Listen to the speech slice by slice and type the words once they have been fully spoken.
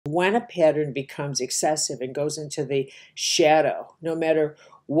when a pattern becomes excessive and goes into the shadow, no matter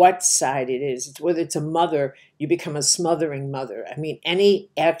what side it is, whether it's a mother, you become a smothering mother. I mean, any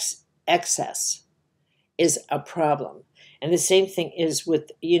excess is a problem. And the same thing is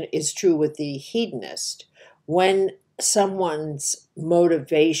is true with the hedonist. When someone's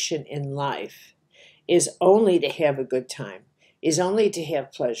motivation in life is only to have a good time, is only to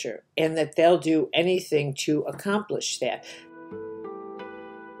have pleasure, and that they'll do anything to accomplish that.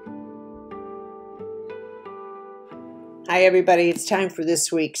 Hi, everybody. It's time for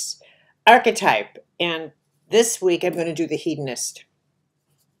this week's archetype. And this week I'm going to do the hedonist.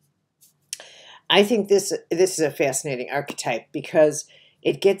 I think this is a fascinating archetype because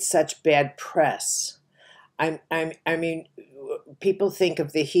it gets such bad press. I mean, people think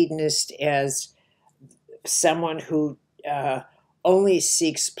of the hedonist as someone who only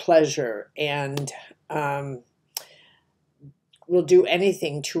seeks pleasure and will do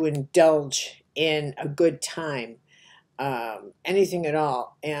anything to indulge in a good time, anything at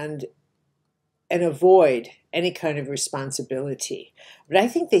all, and avoid any kind of responsibility. But I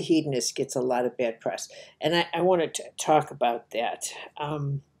think the hedonist gets a lot of bad press, and I wanted to talk about that.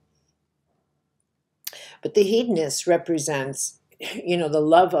 But the hedonist represents, the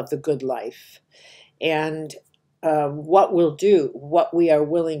love of the good life, and what we'll do, what we are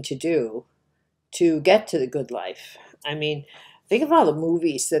willing to do to get to the good life. I mean, think of all the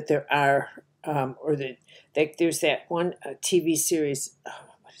movies that there are, there's that one TV series,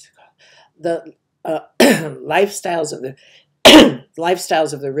 what is it called? The lifestyles of the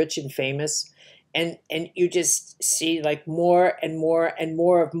lifestyles of the rich and famous, and you just see like more and more and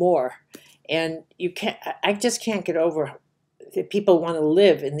more of more, and I just can't get over that people want to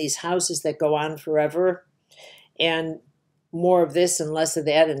live in these houses that go on forever, and more of this and less of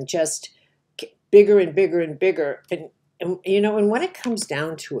that, and just bigger and bigger and bigger, and when it comes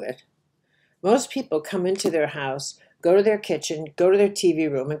down to it, most people come into their house, go to their kitchen, go to their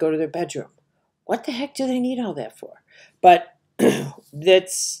TV room, and go to their bedroom. What the heck do they need all that for? But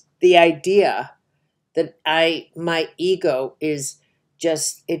that's the idea that my ego is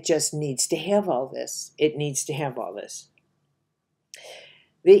it just needs to have all this. It needs to have all this.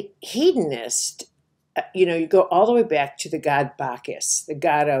 The hedonist, you go all the way back to the god Bacchus, the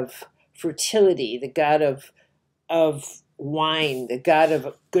god of fertility, the god of wine, the god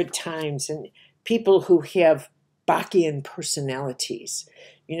of good times, and people who have Bacchian personalities.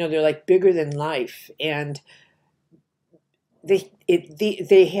 They're like bigger than life, and they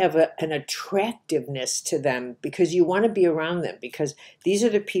have an attractiveness to them because you want to be around them, because these are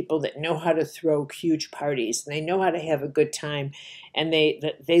the people that know how to throw huge parties, and they know how to have a good time, and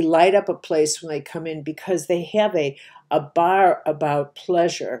they light up a place when they come in because they have a bar about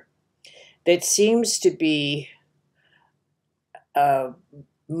pleasure that seems to be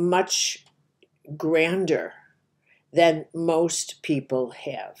much grander than most people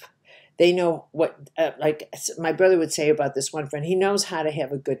have. They know what, like my brother would say about this one friend, he knows how to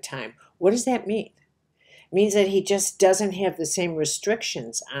have a good time. What does that mean? It means that he just doesn't have the same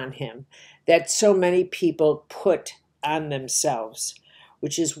restrictions on him that so many people put on themselves,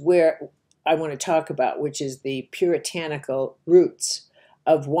 which is where I want to talk about, which is the puritanical roots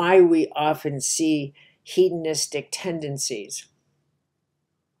of why we often see hedonistic tendencies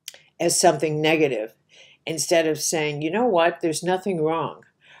as something negative, instead of saying, you know what, there's nothing wrong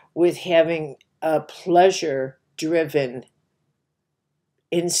with having a pleasure-driven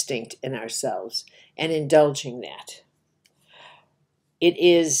instinct in ourselves and indulging that.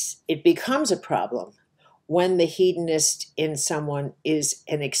 It becomes a problem when the hedonist in someone is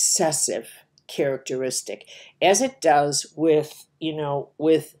an excessive characteristic, as it does with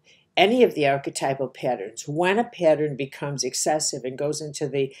any of the archetypal patterns. When a pattern becomes excessive and goes into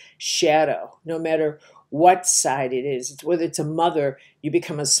the shadow, no matter what side it is, whether it's a mother, you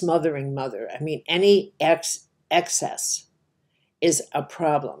become a smothering mother. I mean, any excess is a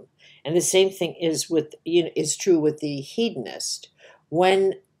problem. And the same thing is true with the hedonist.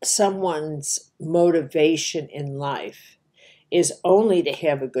 When someone's motivation in life is only to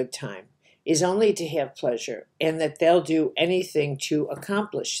have a good time, is only to have pleasure, and that they'll do anything to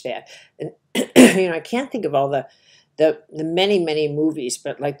accomplish that. And I can't think of all the many movies,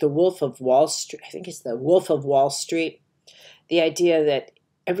 but like The Wolf of Wall Street, I think it's The Wolf of Wall Street, the idea that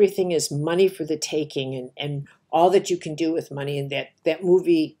everything is money for the taking, and all that you can do with money, and that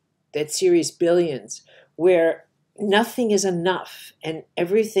movie, that series Billions, where nothing is enough and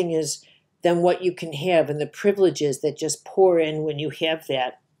everything is than what you can have, and the privileges that just pour in when you have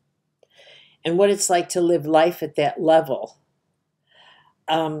that, and what it's like to live life at that level.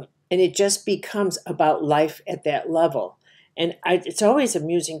 And it just becomes about life at that level. It's always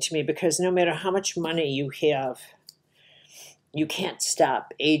amusing to me because no matter how much money you have, you can't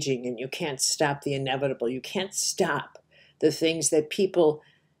stop aging and you can't stop the inevitable. You can't stop the things that people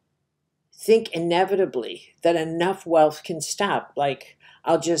think inevitably that enough wealth can stop. Like,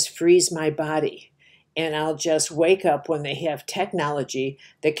 I'll just freeze my body and I'll just wake up when they have technology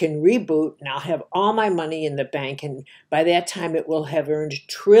that can reboot, and I'll have all my money in the bank. And by that time, it will have earned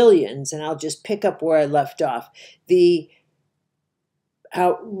trillions, and I'll just pick up where I left off. The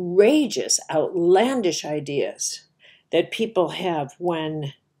outrageous, outlandish ideas that people have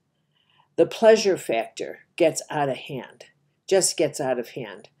when the pleasure factor gets out of hand, just gets out of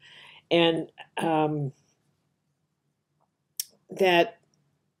hand. And that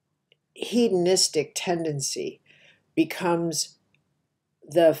hedonistic tendency becomes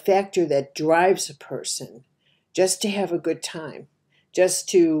the factor that drives a person just to have a good time, just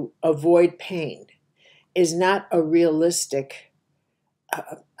to avoid pain, is not a realistic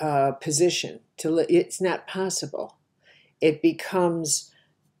position. It's not possible. It becomes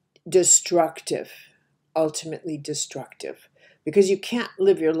destructive, ultimately destructive, because you can't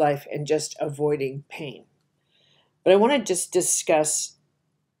live your life in just avoiding pain. But I want to just discuss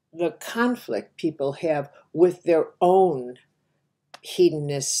the conflict people have with their own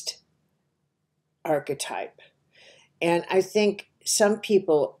hedonist archetype. And I think some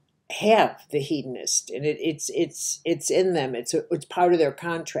people have the hedonist, and it's in them. It's part of their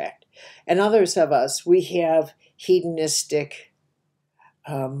contract. And others of us, we have hedonistic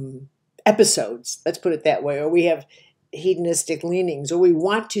episodes, let's put it that way, or we have hedonistic leanings, or we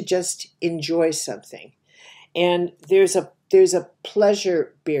want to just enjoy something. And there's a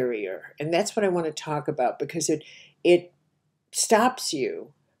pleasure barrier, and that's what I want to talk about, because it stops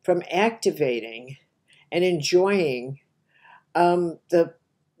you from activating and enjoying the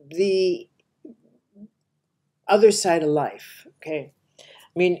other side of life. Okay,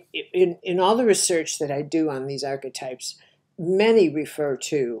 I mean, in all the research that I do on these archetypes, many refer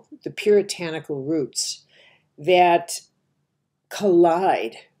to the puritanical roots that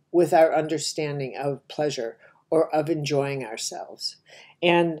collide with our understanding of pleasure or of enjoying ourselves.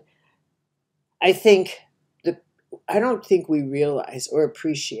 And I don't think we realize or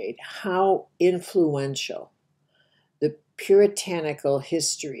appreciate how influential the puritanical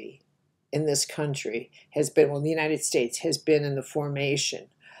history in this country has been, well, in the United States, has been in the formation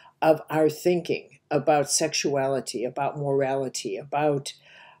of our thinking about sexuality, about morality, about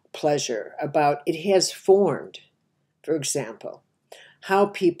pleasure, it has formed, for example, how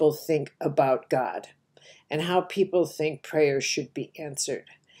people think about God and how people think prayers should be answered.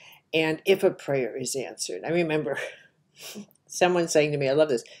 And if a prayer is answered, I remember someone saying to me, I love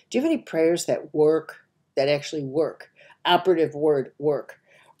this, do you have any prayers that work, that actually work? Operative word, work,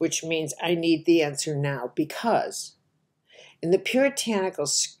 which means I need the answer now, because in the puritanical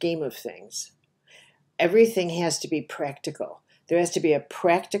scheme of things, everything has to be practical. There has to be a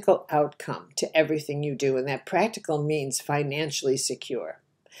practical outcome to everything you do, and that practical means financially secure.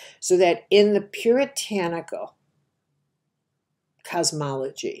 So that in the puritanical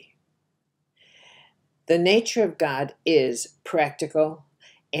cosmology, the nature of God is practical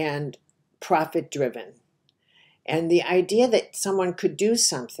and profit-driven. And the idea that someone could do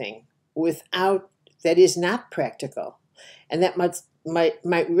something that is not practical, and that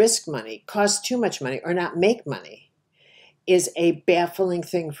might risk money, cost too much money, or not make money, is a baffling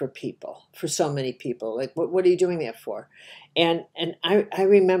thing for people, for so many people. Like, what are you doing that for? And I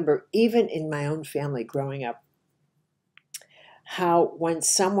remember, even in my own family growing up, how when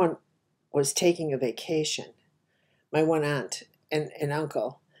someone was taking a vacation, my one aunt and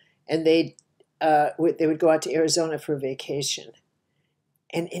uncle, and they would go out to Arizona for a vacation,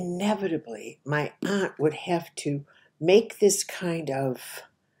 and inevitably my aunt would have to make this kind of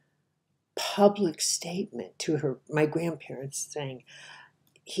public statement to my grandparents, saying,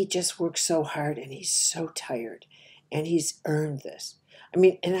 he just works so hard and he's so tired and he's earned this. I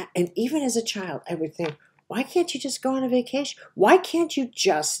mean, and even as a child, I would think, why can't you just go on a vacation? Why can't you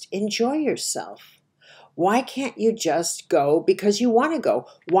just enjoy yourself? Why can't you just go because you want to go?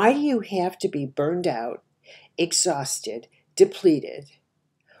 Why do you have to be burned out, exhausted, depleted?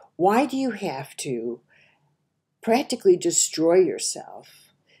 Why do you have to practically destroy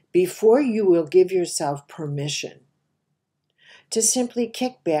yourself before you will give yourself permission to simply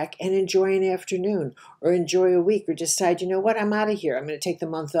kick back and enjoy an afternoon or enjoy a week, or decide, you know what, I'm out of here, I'm going to take the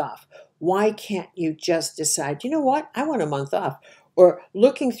month off? Why can't you just decide, you know what, I want a month off? Or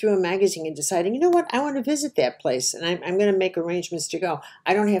looking through a magazine and deciding, you know what, I want to visit that place and I'm going to make arrangements to go.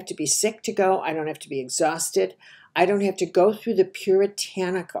 I don't have to be sick to go. I don't have to be exhausted. I don't have to go through the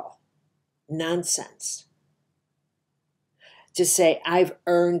puritanical nonsense to say, I've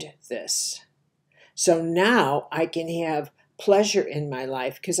earned this. So now I can have pleasure in my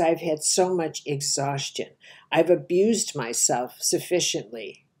life because I've had so much exhaustion. I've abused myself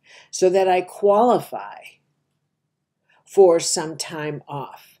sufficiently so that I qualify for some time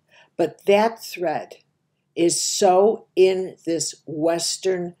off. But that thread is so in this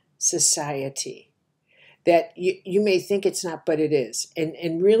Western society that you may think it's not, but it is.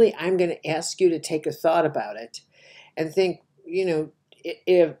 And really, I'm going to ask you to take a thought about it and think,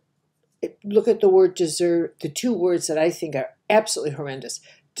 if look at the word deserve, the two words that I think are absolutely horrendous: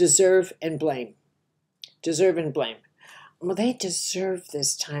 deserve and blame. Deserve and blame. Well, they deserve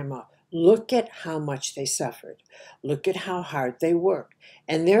this time off. Look at how much they suffered. Look at how hard they worked.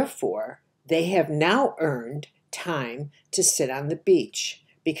 And therefore, they have now earned time to sit on the beach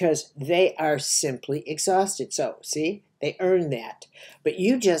because they are simply exhausted. So, see, they earned that. But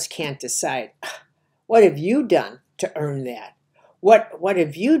you just can't decide, what have you done to earn that? What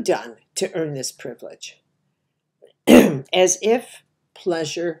have you done to earn this privilege? As if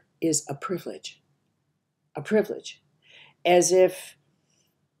pleasure is a privilege. A privilege. As if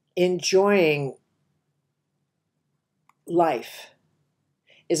enjoying life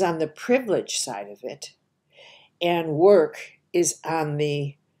is on the privilege side of it, and work is on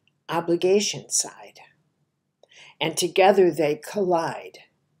the obligation side. And together they collide.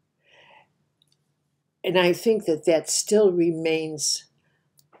 And I think that that still remains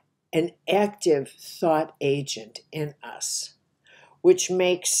an active thought agent in us, which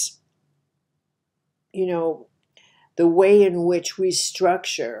makes, the way in which we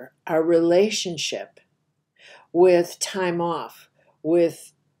structure our relationship with time off,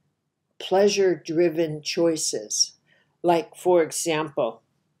 with pleasure-driven choices. Like, for example,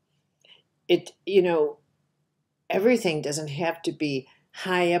 everything doesn't have to be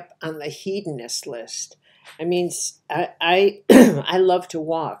high up on the hedonist list. I mean, I I love to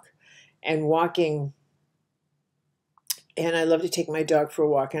walk, and walking, and I love to take my dog for a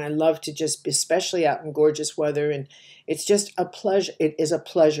walk, and I love to just, especially out in gorgeous weather, and it's just a pleasure. It is a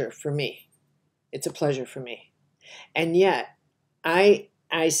pleasure for me. It's a pleasure for me. And yet, I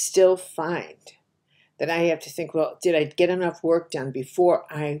still find that I have to think, well, did I get enough work done before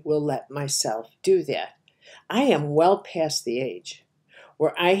I will let myself do that? I am well past the age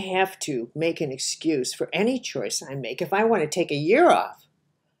where I have to make an excuse for any choice I make. If I want to take a year off,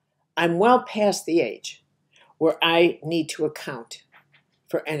 I'm well past the age where I need to account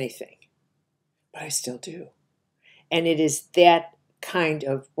for anything. But I still do. And it is that kind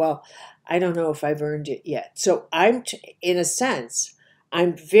of, well, I don't know if I've earned it yet. So in a sense,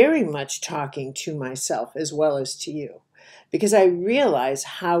 I'm very much talking to myself as well as to you, because I realize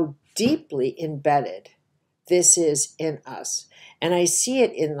how deeply embedded this is in us. And I see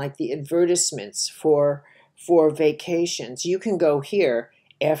it in like the advertisements for vacations. You can go here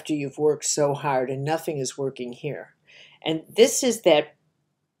after you've worked so hard, and nothing is working here. And this is that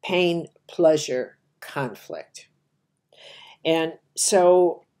pain-pleasure conflict. And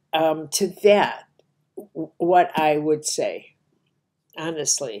so to that, what I would say,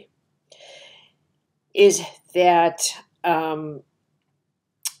 honestly, is that I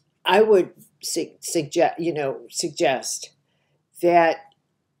would suggest that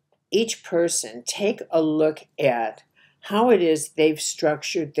each person take a look at how it is they've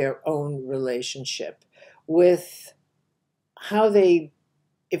structured their own relationship with how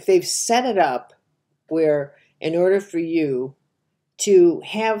if they've set it up where, in order for you to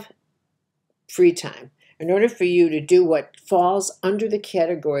have free time, in order for you to do what falls under the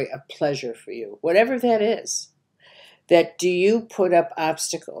category of pleasure for you, whatever that is, that do you put up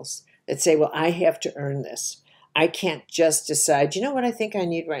obstacles that say, well, I have to earn this. I can't just decide, what I think I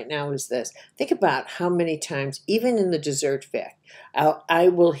need right now is this. Think about how many times, even in the dessert fact, I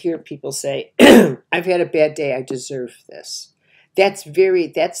will hear people say, I've had a bad day, I deserve this. That's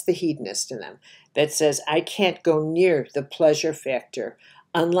the hedonist in them that says, I can't go near the pleasure factor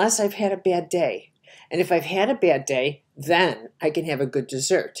unless I've had a bad day. And if I've had a bad day, then I can have a good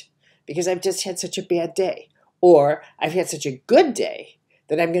dessert because I've just had such a bad day. Or I've had such a good day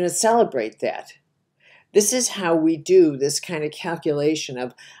that I'm going to celebrate that. This is how we do this kind of calculation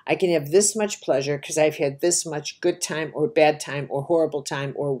of, I can have this much pleasure because I've had this much good time or bad time or horrible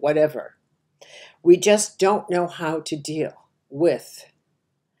time or whatever. We just don't know how to deal with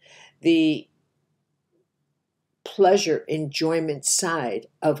the pleasure enjoyment side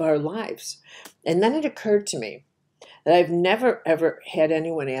of our lives. And then it occurred to me that I've never, ever had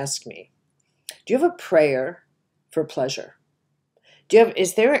anyone ask me, do you have a prayer for pleasure?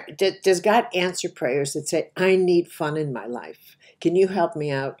 does God answer prayers that say, I need fun in my life? Can you help me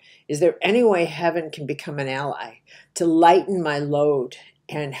out? Is there any way heaven can become an ally to lighten my load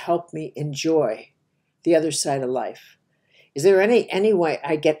and help me enjoy the other side of life? Is there any way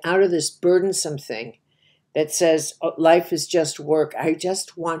I get out of this burdensome thing that says, oh, life is just work? I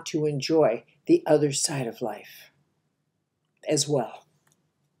just want to enjoy the other side of life as well.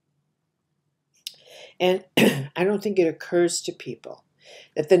 And I don't think it occurs to people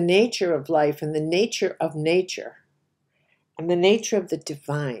that the nature of life and the nature of nature and the nature of the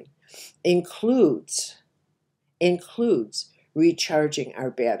divine includes recharging our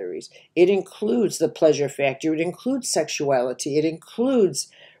batteries. It includes the pleasure factor. It includes sexuality. It includes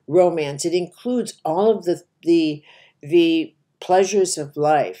romance. It includes all of the pleasures of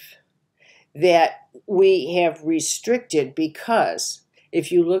life that we have restricted, because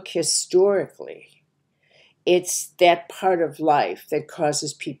if you look historically, it's that part of life that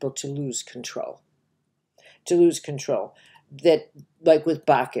causes people to lose control. That, like with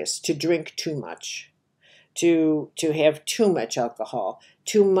Bacchus, to drink too much, to have too much alcohol,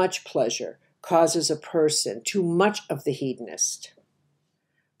 too much pleasure causes a person, too much of the hedonist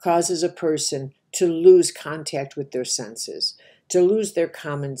causes a person to lose contact with their senses, to lose their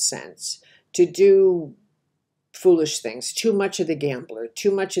common sense, to do foolish things. Too much of the gambler,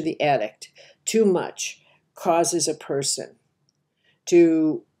 too much of the addict, too much causes a person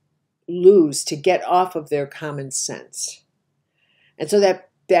to lose, to get off of their common sense. And so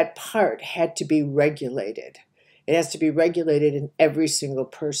that part had to be regulated. It has to be regulated in every single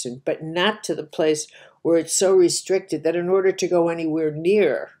person, but not to the place where it's so restricted that in order to go anywhere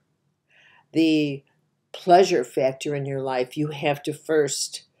near the pleasure factor in your life, you have to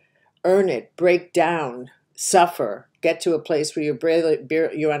first earn it, break down, suffer, get to a place where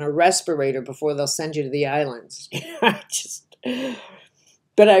you're on a respirator before they'll send you to the islands.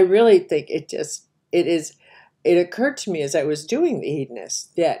 But I really think it occurred to me as I was doing the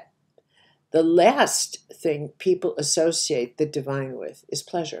hedonist that the last thing people associate the divine with is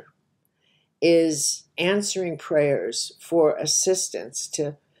pleasure, is answering prayers for assistance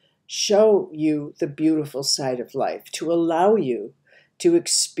to show you the beautiful side of life, to allow you to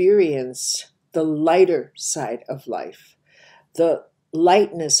experience the lighter side of life, the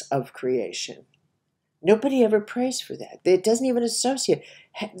lightness of creation. Nobody ever prays for that. It doesn't even associate.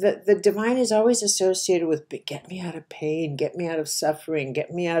 The divine is always associated with, get me out of pain, get me out of suffering,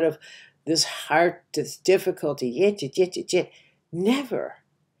 get me out of this heart, this difficulty. Never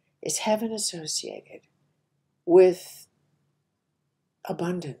is heaven associated with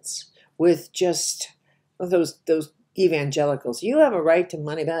abundance, with just those evangelicals. You have a right to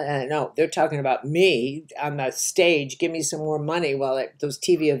money. No, they're talking about me on the stage. Give me some more money. While those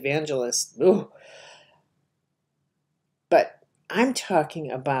TV evangelists. Ugh. But I'm talking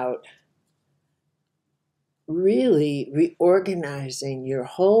about really reorganizing your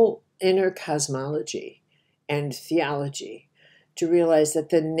whole inner cosmology and theology to realize that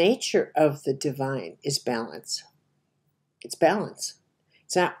the nature of the divine is balance. It's balance.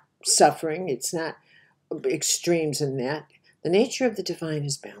 It's not suffering. It's not extremes in that. The nature of the divine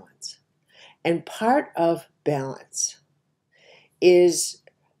is balance. And part of balance is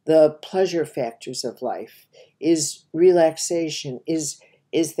the pleasure factors of life, is relaxation, is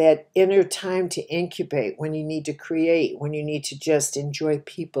that inner time to incubate when you need to create, when you need to just enjoy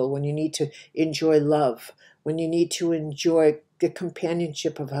people, when you need to enjoy love, when you need to enjoy the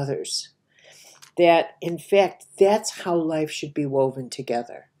companionship of others. That, in fact, that's how life should be woven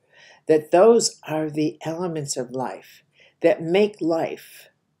together. That those are the elements of life that make life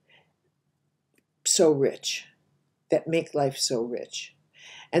so rich,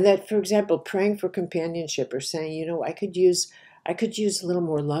 And that, for example, praying for companionship or saying, I could use a little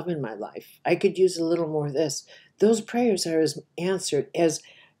more love in my life. I could use a little more of this. Those prayers are answered as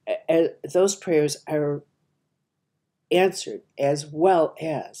well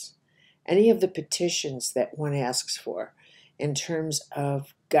as any of the petitions that one asks for in terms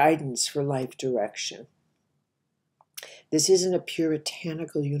of guidance for life direction. This isn't a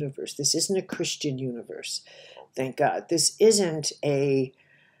puritanical universe. This isn't a Christian universe, thank God. This isn't a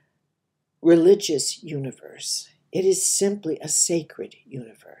religious universe. It is simply a sacred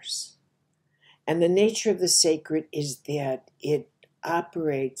universe. And the nature of the sacred is that it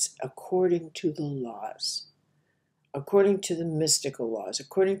operates according to the laws, according to the mystical laws,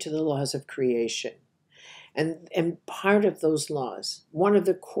 according to the laws of creation. And part of those laws, one of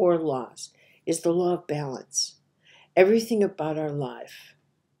the core laws, is the law of balance. Everything about our life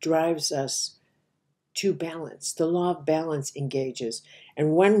drives us to balance. The law of balance engages.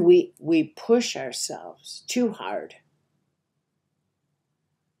 And when we push ourselves too hard,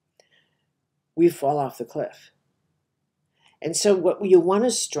 we fall off the cliff. And so what you want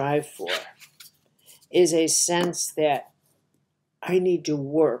to strive for is a sense that I need to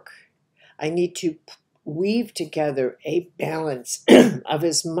work. I need to weave together a balance of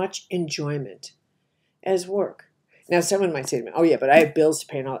as much enjoyment as work. Now, someone might say to me, oh, yeah, but I have bills to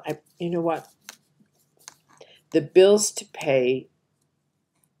pay and all. You know what? The bills to pay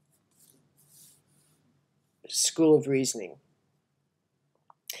school of reasoning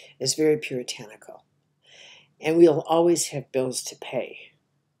is very puritanical. And we'll always have bills to pay.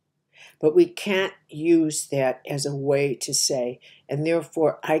 But we can't use that as a way to say, and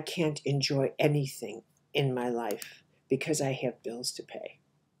therefore I can't enjoy anything in my life because I have bills to pay.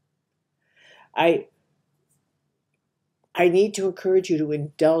 I need to encourage you to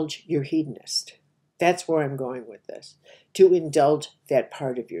indulge your hedonist. That's where I'm going with this. To indulge that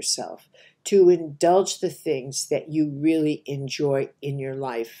part of yourself. To indulge the things that you really enjoy in your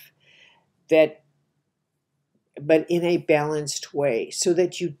life. But in a balanced way, so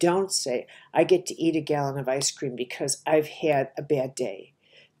that you don't say, I get to eat a gallon of ice cream because I've had a bad day.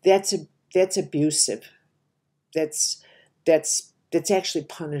 That's abusive. That's actually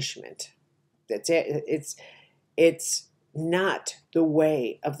punishment. It's not the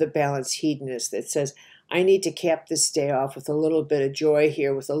way of the balanced hedonist that says, I need to cap this day off with a little bit of joy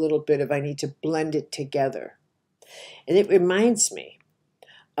here, with a little bit of, I need to blend it together. And it reminds me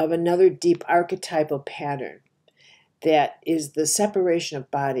of another deep archetypal pattern that is the separation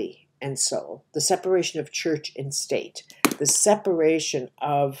of body and soul, the separation of church and state, the separation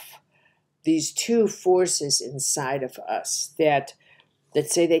of these two forces inside of us that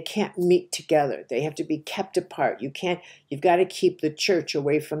say they can't meet together. They have to be kept apart. You've got to keep the church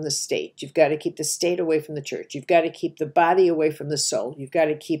away from the state. You've got to keep the state away from the church. You've got to keep the body away from the soul. You've got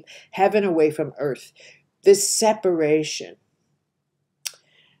to keep heaven away from earth. This separation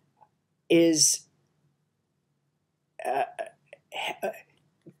is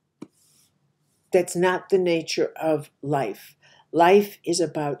that's not the nature of life. Life is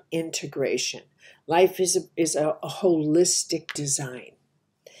about integration. Life is a holistic design.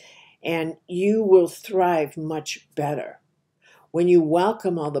 And you will thrive much better when you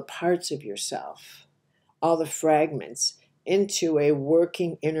welcome all the parts of yourself, all the fragments, into a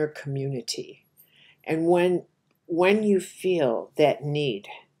working inner community. And when you feel that need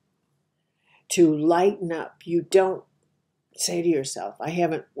to lighten up, you don't say to yourself, I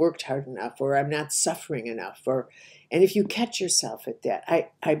haven't worked hard enough, or I'm not suffering enough. And if you catch yourself at that,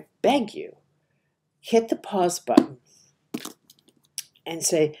 I beg you, hit the pause button and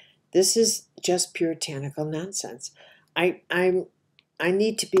say, this is just puritanical nonsense. I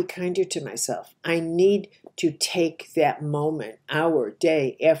need to be kinder to myself. I need to take that moment, hour,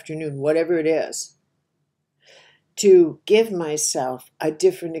 day, afternoon, whatever it is, to give myself a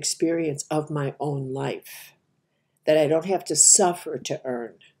different experience of my own life that I don't have to suffer to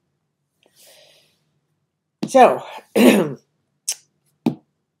earn. So, there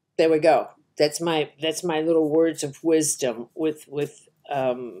we go. That's my little words of wisdom with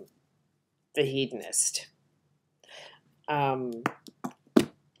the hedonist. I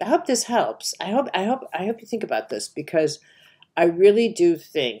hope this helps. I hope you think about this, because I really do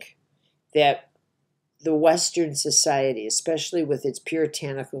think that the Western society, especially with its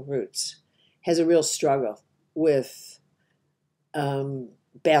puritanical roots, has a real struggle with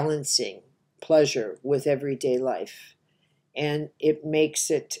balancing pleasure with everyday life. And it makes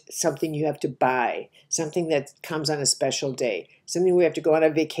it something you have to buy, something that comes on a special day, something we have to go on a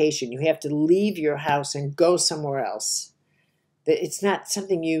vacation. You have to leave your house and go somewhere else. It's not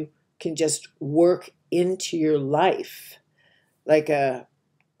something you can just work into your life like an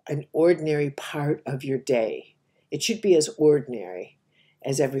ordinary part of your day. It should be as ordinary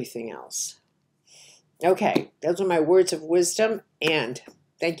as everything else. Okay, those are my words of wisdom, and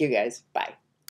thank you guys. Bye.